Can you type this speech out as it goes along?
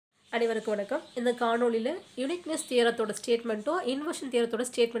அனைவருக்கும் வணக்கம். இந்த காணொளியில் யூனிக்னஸ் தியரத்தோட ஸ்டேட்மெண்ட்டோ இன்வர்ஷன் தியரத்தோட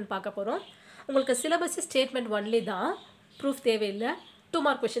ஸ்டேட்மெண்ட் பார்க்க போகிறோம். உங்களுக்கு சிலபஸ் ஸ்டேட்மெண்ட் ஒன்லி தான், ப்ரூஃப் தேவையில்லை. 2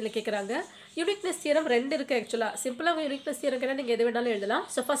 மார்க் கொஸ்டினில் கேட்குறாங்க. யூனிக்னஸ் தியரம் 2 இருக்குது. ஆக்சுவலாக சிம்பிளாக யூனிக்னஸ் தியரம் கேட்டால் நீங்கள் எது வேணாலும் எழுதலாம்.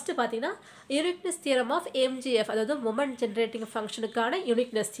 ஸோ ஃபஸ்ட்டு பார்த்தீங்கன்னா யூனிக்னஸ் தியரம் ஆஃப் எம்ஜிஎஃப், அதாவது moment generating ஃபங்க்ஷனுக்கான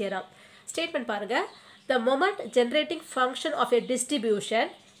uniqueness theorem. Statement பாருங்கள். The moment generating function of a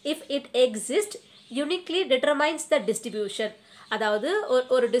distribution if it exist uniquely determines the distribution. அதாவது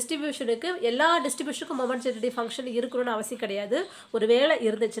ஒரு டிஸ்ட்ரிபியூஷனுக்கு எல்லா டிஸ்ட்ரிபியூஷனுக்கும் மொமெண்ட் ஜெனரேட்டிவ் ஃபங்க்ஷன் இருக்கணும்னு அவசியம் கிடையாது. ஒரு வேளை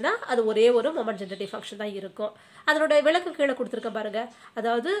இருந்துச்சுன்னா அது ஒரே ஒரு மொமெண்ட் ஜெனரேட்டிவ் ஃபங்க்ஷன் தான் இருக்கும். அதனோட விளக்கம் கீழே கொடுத்துருக்க பாருங்கள்.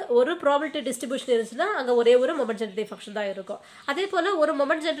 அதாவது ஒரு ப்ராபபிலிட்டி டிஸ்ட்ரிபியூஷன் இருந்துச்சுன்னா அங்கே ஒரே ஒரு மொமெண்ட் ஜெனரேட்டிவ் ஃபங்க்ஷன் தான் இருக்கும். அதே போல் ஒரு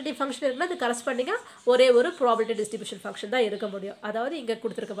மொமெண்ட் ஜெனரேட்டிவ் ஃபங்க்ஷன் இருக்குன்னா அது கரஸ்பாண்டிங்காக ஒரே ஒரு ப்ராபபிலிட்டி டிஸ்ட்ரிபியூஷன் ஃபங்க்ஷன் தான் இருக்க முடியும். அதாவது இங்கே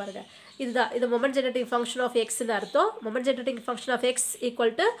கொடுத்துருக்க பாருங்கள். இதுதான் இது மொமெண்ட் ஜெனரேட்டிவ் ஃபங்க்ஷன் ஆஃப் எக்ஸ்னு அர்த்தம். Moment generating function of X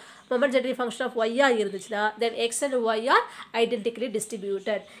equal to moment generative function of ஒய்யாக இருந்துச்சுன்னா தென் X and Y R identically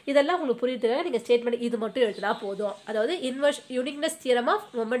distributed. இதெல்லாம் உங்களுக்கு புரியுதுங்க. நீங்கள் ஸ்டேட்மெண்ட் இது மட்டும் எழுதினா போதும். அதாவது uniqueness theorem of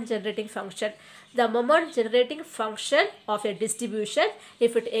moment generating function. The moment generating function of a distribution,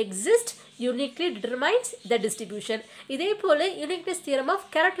 if it exists, uniquely determines the distribution. இதே போல uniqueness theorem of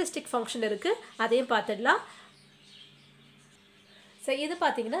characteristic function இருக்கு. அதையும் பார்த்துடலாம். ஸோ இது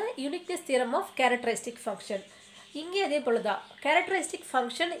பார்த்தீங்கன்னா uniqueness theorem of characteristic function. இங்கே அதே போல தான் characteristic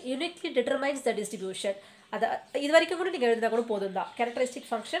function uniquely determines the distribution. அது இது வரைக்கும் கூட நீங்கள் எழுதினா கூட போதும் தான். Characteristic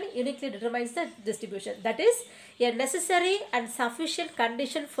function uniquely determines the distribution. That is a necessary and sufficient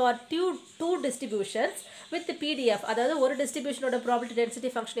condition for two distributions with PDF. அதாவது ஒரு டிஸ்ட்ரிபியூஷனோட probability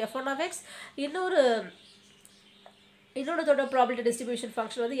density function f1 of x, இன்னொருத்தோட probability distribution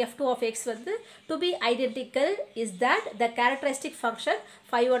function வந்து f2 of x வந்து to be identical is that the characteristic function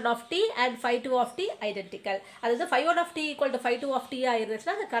φ1 of t and φ2 of t identical. அதாவது φ1 of t equal to φ2 of t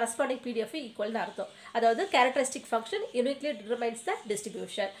இருந்துச்சுன்னா அந்த corresponding PDF ஈக்குவல்னு அர்த்தம். அதாவது characteristic function uniquely determines த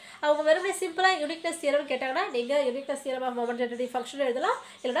distribution. அவங்க வெறுமனே சிம்பிளாக யூனிக்னஸ் தியரம் கேட்டாங்கன்னா நீங்கள் uniqueness theorem of moment generative ஃபங்க்ஷனும் எழுதலாம்,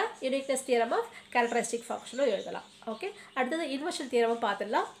 இல்லைனா யூனிக்னஸ் தியரம் ஆஃப் கேரக்டரிஸ்டிக் ஃபங்க்ஷனும் எழுதலாம். ஓகே, அடுத்தது இன்வர்ஷன் தியரமும்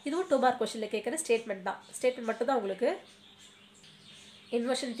பார்த்துடலாம். இதுவும் 2 மார்க் கொஸ்டினில் கேட்குற ஸ்டேட்மெண்ட் தான். ஸ்டேட்மெண்ட் மட்டும் தான் உங்களுக்கு.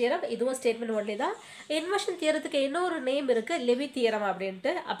 இன்வர்ஷன் தியரம் இதுவும் ஸ்டேட்மெண்ட் ஒன்லி தான். இன்வர்ஷன் தியரத்துக்கு இன்னொரு நேம் இருக்குது, லெவி தியரம்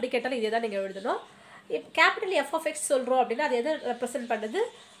அப்படின்ட்டு. அப்படி கேட்டாலும் இதே தான் நீங்கள் எழுதணும். கேபிட்டல் எஃப் ஆஃப் எக்ஸ் சொல்கிறோம் அப்படின்னா அது எதை ரெப்ரசென்ட் பண்ணுது?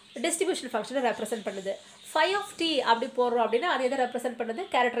 டிஸ்ட்ரிபியூஷன் ஃபங்க்ஷனை ரெப்ரசென்ட் பண்ணுது. φ of t அப்படி போடுறோம் அப்படின்னா அது எதை ரெப்ரசென்ட் பண்ணுது?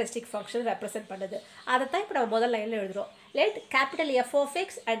 கேரக்டரிஸ்டிக் ஃபங்க்ஷன் ரெப்ரசென்ட் பண்ணுது. அதை தான் இப்போ நம்ம முதல் லைனில் எழுதுகிறோம். Let capital F of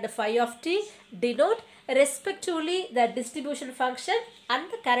X and φ of t denote respectively the distribution function and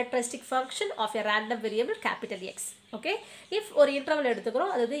the characteristic function of a random variable capital X. Okay, if ஒரு இன்டர்வல்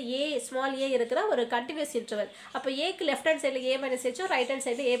எடுத்துக்கிறோம், அதாவது ஏ ஸ்மால் ஏ இருக்கிற ஒரு கண்டினியூஸ் இன்டர்வல். அப்போ ஏக்கு லெஃப்ட் ஹேண்ட் சைடில் ஏ minus ஹெச்சோ right hand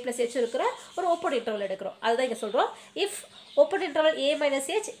சைடில் ஏ plus H இருக்கிற ஒரு ஓப்பன் இன்டர்வல் எடுக்கிறோம். அதுதான் இங்கே சொல்கிறோம். If open interval a minus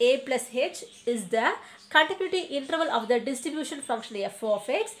h, a plus h is the continuity interval of the distribution function f of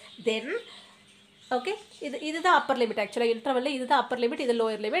x, then okay, இதுதான் upper limit. ஆக்சுவலாக இன்டர்வலில் இதுதான் அப்பர் லிமிட், இது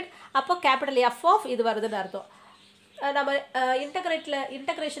லோயர் லிமிட். அப்போ கேபிட்டல் எஃப் ஆஃப் இது வருதுன்னு அர்த்தம். நம்ம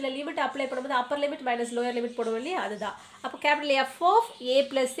இன்டகிரேஷனில் limit apply பண்ணும்போது upper limit minus lower limit போடுவோம் இல்லையா, அதுதான். அப்போ capital F of A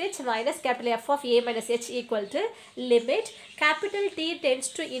plus H minus capital F of A minus H equal to limit capital D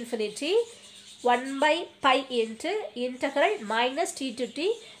tends to infinity 1 by pi into integral minus t to t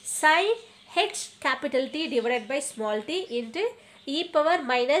sin h capital T divided by small t into e power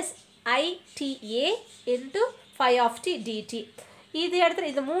minus I t a into phi of t dt. இது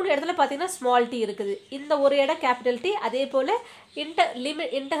இடத்துல இந்த 3 இடத்துல பார்த்தீங்கன்னா small D இருக்குது. இந்த ஒரு இடம் capital D. அதே போல்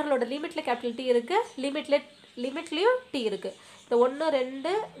இன்டகரலோட லிமிட்டில் கேபிட்டல் டி இருக்குது, லிமிட்லேயும் டி இருக்குது. இந்த 1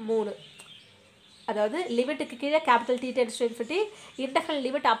 2 3, அதாவது லிமிட்டுக்கு கீழே capital D tends to infinity, integral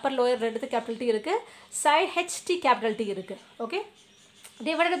limit upper lower ரெண்டுத்து capital D இருக்குது, சைன் ஹெச்டி கேபிட்டல் டி இருக்குது. ஓகே,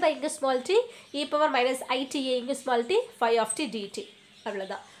 டிவைடட் பை இங்கே small D e power minus ITA இங்கே small D five of D DD.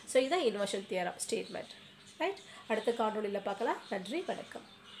 அவ்வளோதான். So இதுதான் inversion theorem statement. Right, அடுத்த காணொளியில் பார்க்கலாம். நன்றி, வணக்கம்.